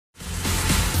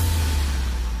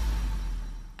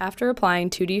After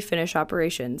applying 2D finish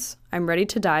operations, I'm ready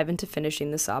to dive into finishing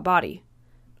the saw body.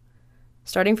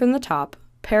 Starting from the top,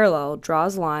 Parallel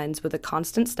draws lines with a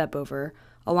constant step over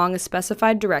along a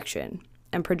specified direction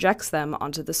and projects them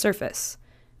onto the surface,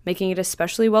 making it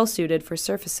especially well suited for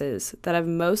surfaces that have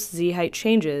most Z-height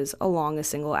changes along a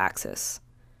single axis.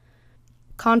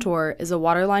 Contour is a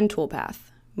waterline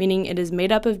toolpath, meaning it is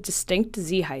made up of distinct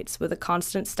Z-heights with a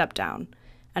constant step down,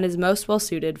 and is most well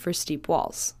suited for steep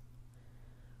walls.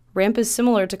 Ramp is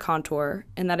similar to Contour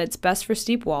in that it's best for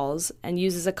steep walls and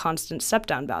uses a constant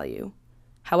step-down value.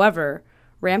 However,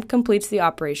 Ramp completes the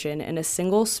operation in a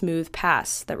single smooth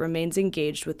pass that remains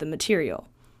engaged with the material,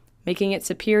 making it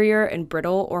superior in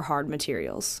brittle or hard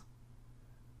materials.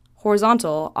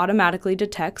 Horizontal automatically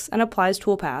detects and applies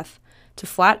Toolpath to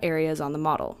flat areas on the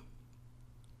model.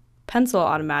 Pencil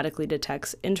automatically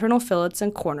detects internal fillets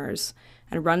and corners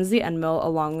and runs the end mill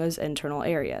along those internal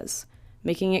areas,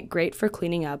 making it great for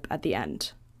cleaning up at the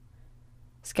end.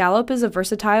 Scallop is a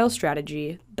versatile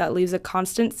strategy that leaves a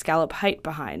constant scallop height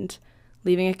behind,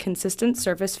 leaving a consistent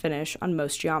surface finish on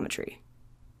most geometry.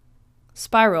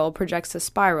 Spiral projects a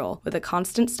spiral with a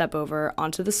constant step over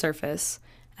onto the surface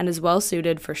and is well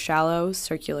suited for shallow,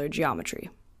 circular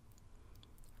geometry.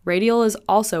 Radial is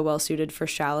also well suited for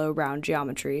shallow, round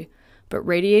geometry, but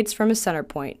radiates from a center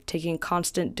point, taking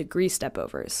constant degree step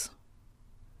overs.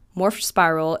 Morphed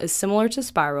spiral is similar to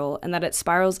spiral in that it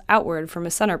spirals outward from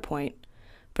a center point,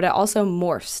 but it also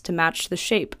morphs to match the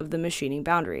shape of the machining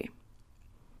boundary.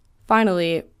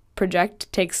 Finally, project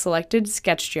takes selected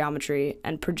sketch geometry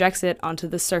and projects it onto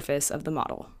the surface of the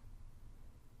model.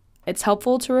 It's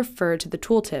helpful to refer to the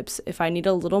tooltips if I need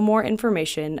a little more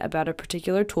information about a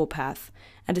particular toolpath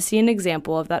and to see an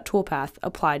example of that toolpath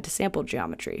applied to sample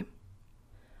geometry.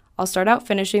 I'll start out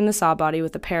finishing the saw body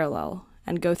with a parallel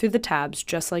and go through the tabs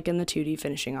just like in the 2D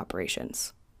finishing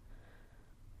operations.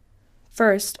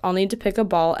 First, I'll need to pick a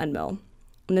ball end mill,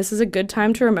 and this is a good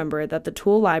time to remember that the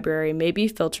tool library may be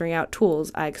filtering out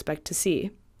tools I expect to see,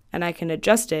 and I can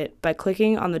adjust it by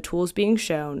clicking on the tools being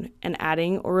shown and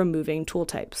adding or removing tool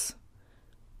types.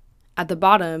 At the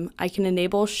bottom, I can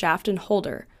enable shaft and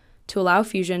holder to allow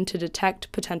Fusion to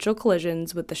detect potential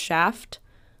collisions with the shaft,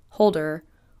 holder,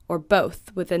 or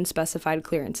both within specified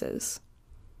clearances.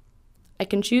 I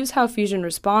can choose how Fusion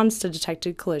responds to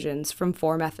detected collisions from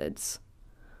 4 methods.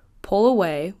 Pull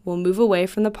away will move away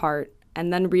from the part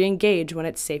and then re-engage when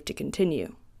it's safe to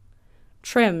continue.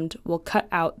 Trimmed will cut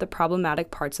out the problematic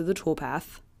parts of the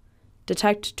toolpath.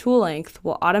 Detect tool length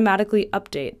will automatically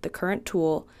update the current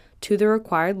tool to the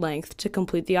required length to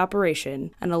complete the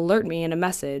operation and alert me in a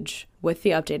message with the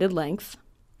updated length.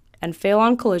 And fail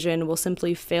on collision will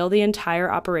simply fail the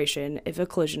entire operation if a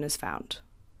collision is found.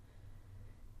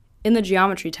 In the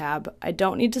Geometry tab, I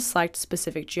don't need to select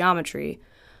specific geometry,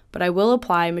 but I will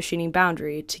apply Machining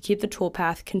Boundary to keep the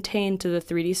toolpath contained to the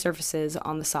 3D surfaces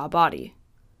on the saw body.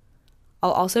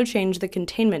 I'll also change the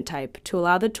containment type to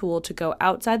allow the tool to go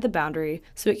outside the boundary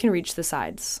so it can reach the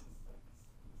sides.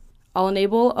 I'll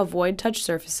enable Avoid Touch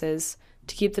Surfaces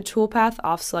to keep the toolpath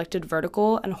off selected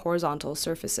vertical and horizontal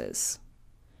surfaces.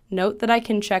 Note that I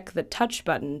can check the Touch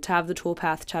button to have the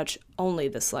toolpath touch only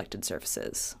the selected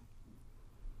surfaces.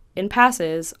 In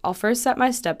passes, I'll first set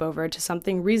my step over to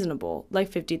something reasonable,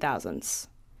 like 50 thousandths.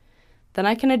 Then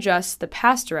I can adjust the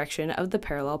pass direction of the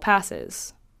parallel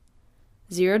passes.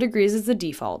 0 degrees is the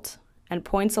default, and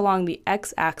points along the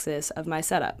x-axis of my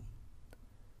setup.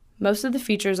 Most of the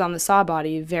features on the saw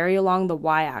body vary along the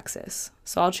y-axis,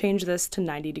 so I'll change this to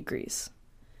 90 degrees.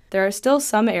 There are still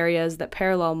some areas that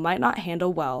parallel might not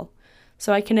handle well,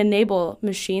 so I can enable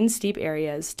Machine Steep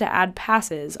Areas to add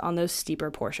passes on those steeper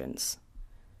portions.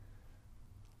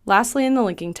 Lastly, in the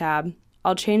Linking tab,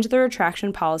 I'll change the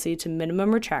retraction policy to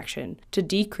minimum retraction to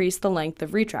decrease the length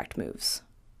of retract moves.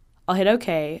 I'll hit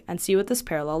OK and see what this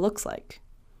parallel looks like.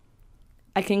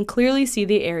 I can clearly see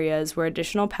the areas where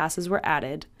additional passes were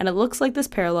added, and it looks like this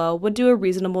parallel would do a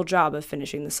reasonable job of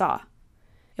finishing the saw.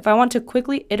 If I want to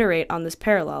quickly iterate on this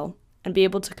parallel and be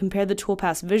able to compare the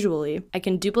toolpaths visually, I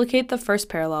can duplicate the first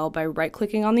parallel by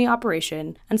right-clicking on the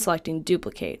operation and selecting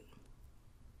Duplicate.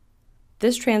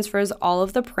 This transfers all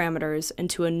of the parameters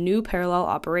into a new parallel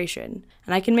operation,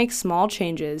 and I can make small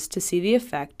changes to see the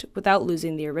effect without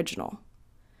losing the original.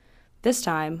 This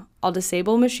time, I'll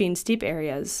disable Machine Steep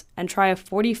Areas and try a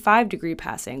 45-degree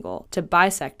pass angle to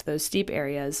bisect those steep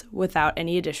areas without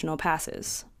any additional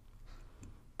passes.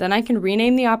 Then I can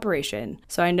rename the operation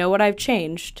so I know what I've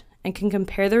changed and can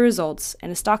compare the results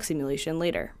in a stock simulation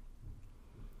later.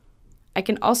 I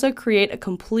can also create a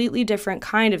completely different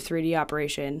kind of 3D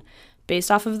operation based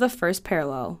off of the first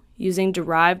parallel using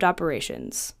derived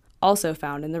operations, also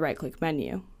found in the right-click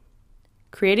menu.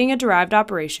 Creating a derived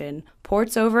operation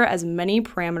ports over as many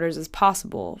parameters as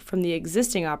possible from the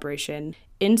existing operation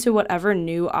into whatever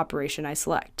new operation I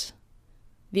select.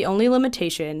 The only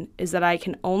limitation is that I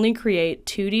can only create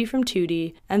 2D from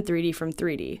 2D and 3D from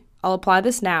 3D. I'll apply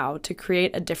this now to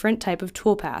create a different type of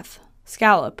toolpath,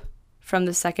 scallop, from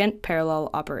the second parallel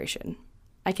operation.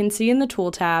 I can see in the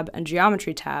Tool tab and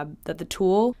Geometry tab that the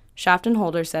tool, shaft and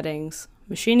holder settings,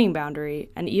 machining boundary,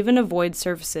 and even avoid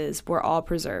surfaces were all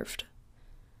preserved.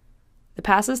 The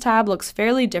Passes tab looks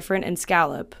fairly different in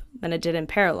scallop than it did in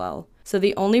parallel, so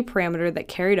the only parameter that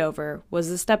carried over was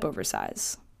the stepover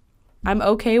size. I'm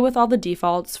okay with all the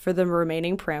defaults for the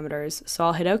remaining parameters, so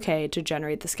I'll hit OK to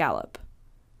generate the scallop.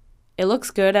 It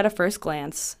looks good at a first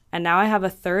glance, and now I have a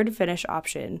third finish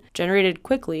option generated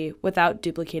quickly without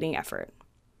duplicating effort.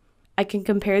 I can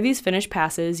compare these finish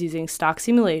passes using stock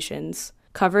simulations,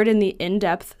 covered in the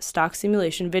in-depth stock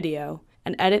simulation video,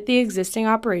 and edit the existing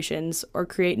operations or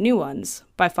create new ones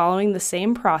by following the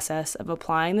same process of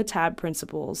applying the tab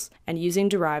principles and using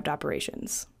derived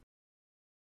operations.